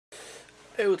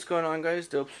Hey, what's going on, guys?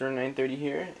 Dopester930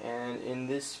 here, and in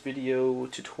this video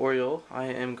tutorial I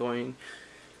am going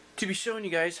to be showing you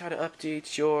guys how to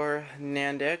update your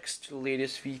Nandx to the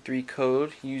latest v3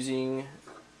 code using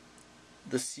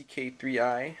the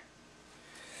CK3I.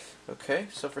 Okay,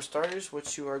 so for starters,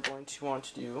 what you are going to want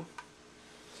to do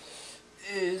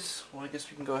is, well, I guess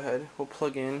we can go ahead, we'll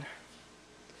plug in.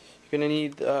 You're going to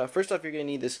need, first off, you're going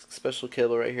to need this special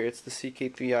cable right here. It's the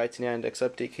CK3I to Nandx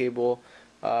update cable.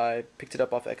 I picked it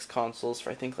up off X Consoles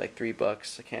for I think like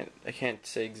 $3. I can't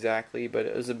say exactly, but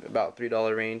it was about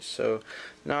 $3 range, so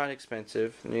not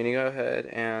expensive. I'm gonna go ahead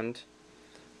and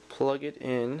plug it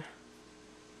in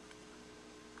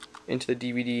into the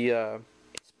DVD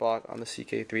spot on the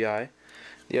CK3I.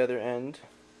 The other end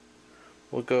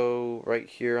will go right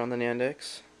here on the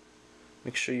Nandx.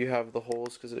 Make sure you have the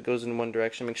holes because it goes in one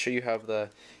direction. Make sure you have the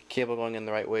cable going in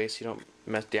the right way so you don't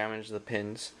damage the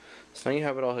pins. So now you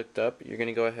have it all hooked up. You're going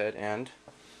to go ahead and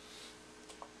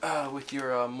with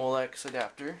your Molex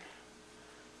adapter,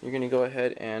 you're going to go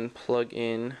ahead and plug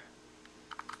in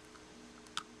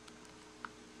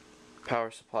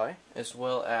power supply as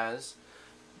well as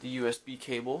the USB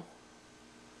cable.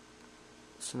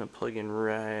 It's going to plug in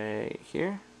right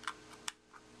here.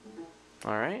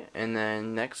 Alright, and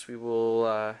then next we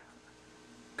will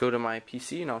go to my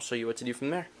PC and I'll show you what to do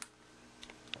from there.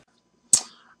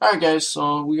 Alright guys,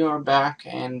 so we are back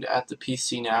and at the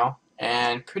PC now,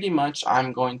 and pretty much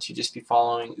I'm going to just be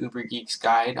following UberGeek's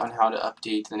guide on how to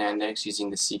update the Nandx using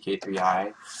the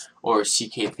CK3I or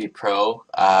CK3 Pro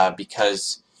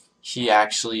because he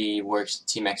actually works at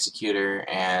Team Xecuter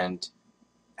and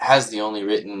has the only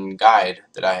written guide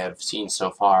that I have seen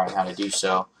so far on how to do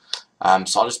so.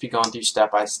 So I'll just be going through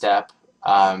step by step.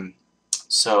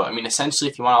 So I mean, essentially,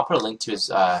 if you want, I'll put a link to his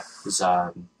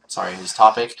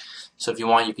topic. So if you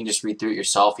want, you can just read through it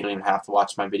yourself. You don't even have to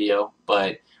watch my video.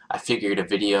 But I figured a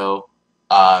video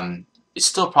is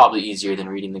still probably easier than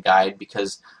reading the guide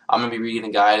because I'm gonna be reading the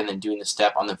guide and then doing the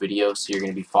step on the video. So you're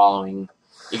gonna be following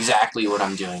exactly what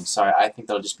I'm doing. So I think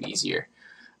that'll just be easier.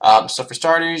 So for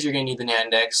starters, you're going to need the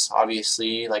Nandx,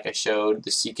 obviously, like I showed, the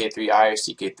CK3I or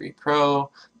CK3 Pro,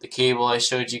 the cable I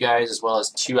showed you guys, as well as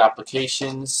two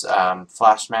applications,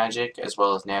 FlashMagic, as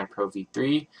well as NandPro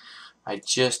V3. I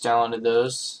just downloaded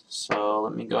those, so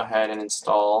let me go ahead and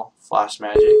install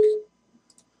FlashMagic.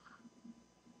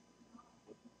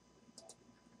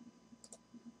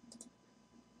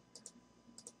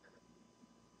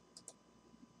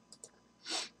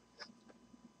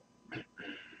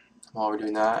 While we're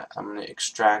doing that, I'm going to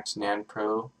extract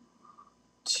NandPro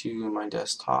to my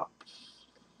desktop.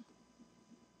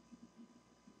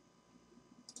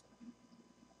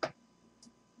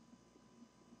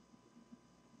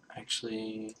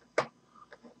 Actually,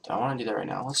 I want to do that right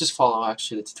now. Let's just follow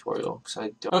actually the tutorial because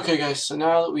I don't. Okay, guys. So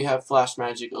now that we have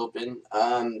FlashMagic open,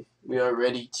 we are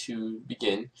ready to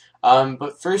begin.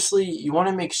 But firstly, you want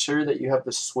to make sure that you have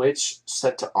the switch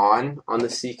set to on the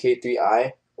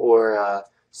CK3I or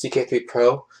CK3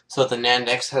 Pro, so that the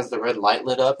Nandx has the red light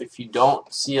lit up. If you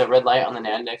don't see a red light on the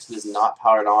Nandx, it is not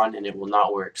powered on and it will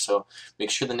not work. So make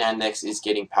sure the Nandx is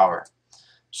getting power.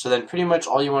 So then, pretty much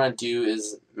all you want to do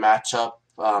is match up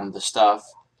the stuff.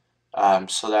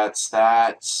 So that's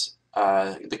that.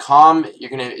 The COM,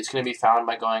 it's gonna be found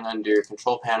by going under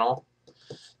Control Panel.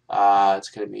 It's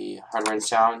gonna be Hardware and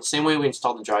Sound. Same way we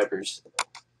install the drivers.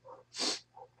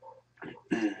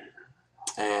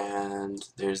 And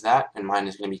there's that. And mine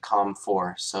is gonna be COM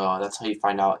 4. So that's how you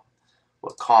find out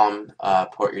what COM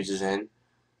port yours is in.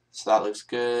 So that looks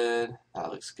good. That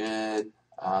looks good.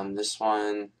 This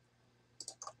one,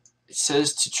 it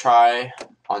says to try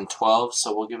on 12,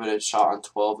 so we'll give it a shot on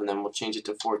 12, and then we'll change it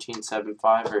to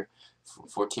 14.75 or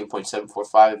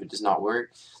 14.745 if it does not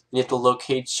work. You have to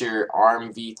locate your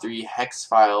ARM v3 hex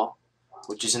file,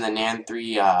 which is in the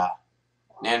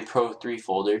NandPro 3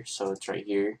 folder, so it's right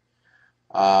here.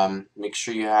 Make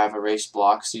sure you have erase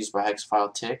blocks used by hex file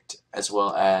ticked, as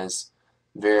well as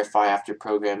verify after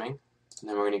programming. And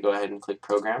then we're going to go ahead and click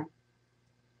program.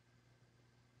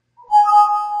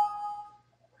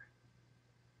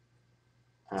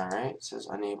 Alright, it says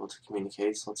unable to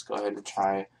communicate, so let's go ahead and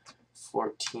try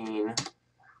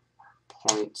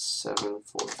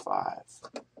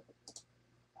 14.745.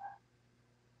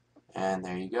 And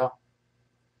there you go.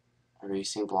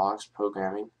 Erasing blocks,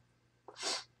 programming.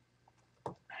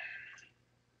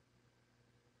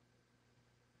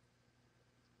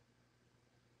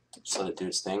 So to do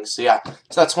its thing. So yeah,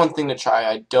 so that's one thing to try.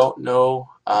 I don't know.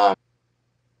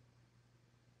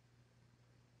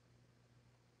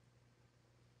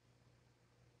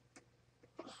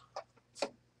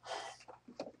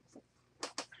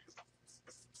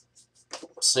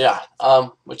 So yeah,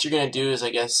 what you're gonna do is, I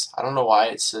guess, I don't know why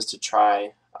it says to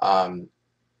try 12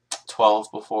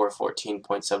 before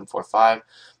 14.745,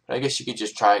 but I guess you could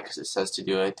just try it because it says to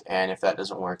do it, and if that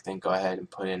doesn't work, then go ahead and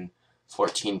put in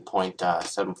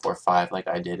 14.745 like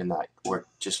I did, and that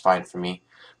worked just fine for me.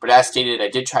 But as stated, I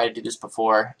did try to do this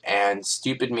before, and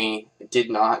stupid me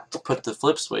did not put the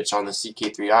flip switch on the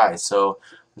CK3I, so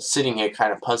I'm sitting here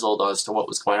kind of puzzled as to what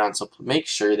was going on. So make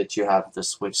sure that you have the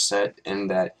switch set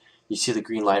and that you see the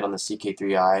green light on the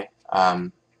CK3I,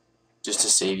 just to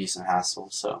save you some hassle.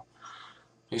 So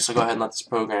I guess I'll go ahead and let this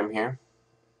program here,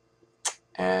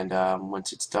 and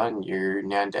once it's done, your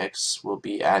Nandx will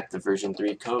be at the version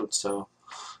 3 code. So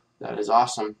that is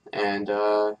awesome. And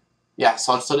yeah,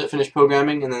 so I'll just let it finish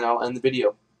programming, and then I'll end the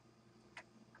video.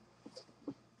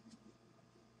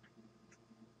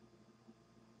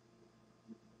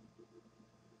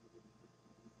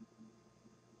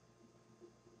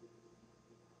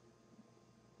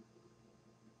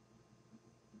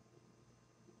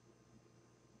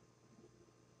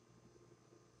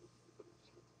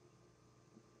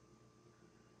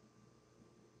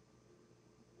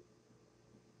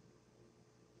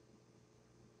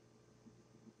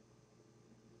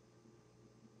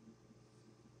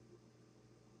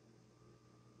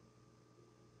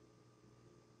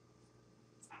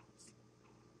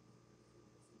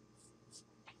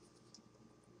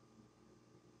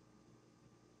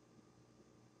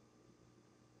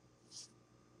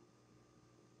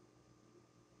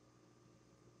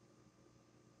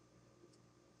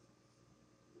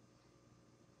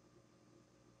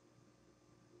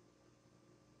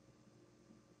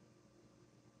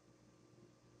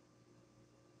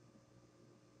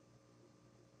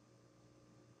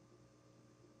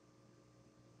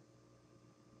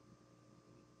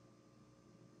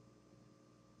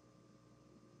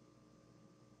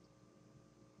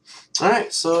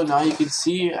 Alright, so now you can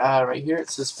see right here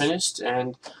it says finished,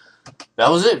 and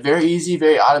that was it. Very easy,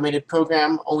 very automated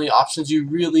program. Only options you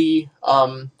really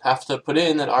have to put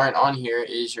in that aren't on here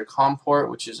is your COM port,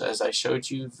 which is, as I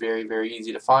showed you, very, very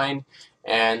easy to find,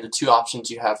 and the two options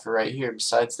you have for right here.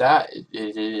 Besides that,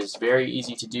 it is very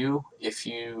easy to do if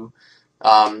you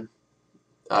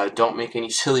don't make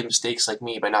any silly mistakes like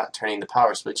me by not turning the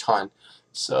power switch on.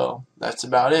 So that's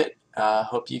about it.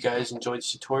 Hope you guys enjoyed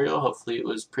this tutorial. Hopefully it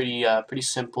was pretty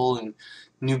simple and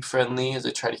noob friendly, as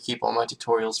I try to keep all my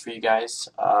tutorials for you guys.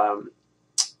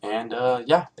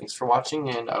 Yeah, thanks for watching,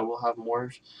 and I will have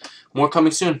more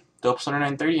coming soon. Dope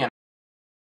 930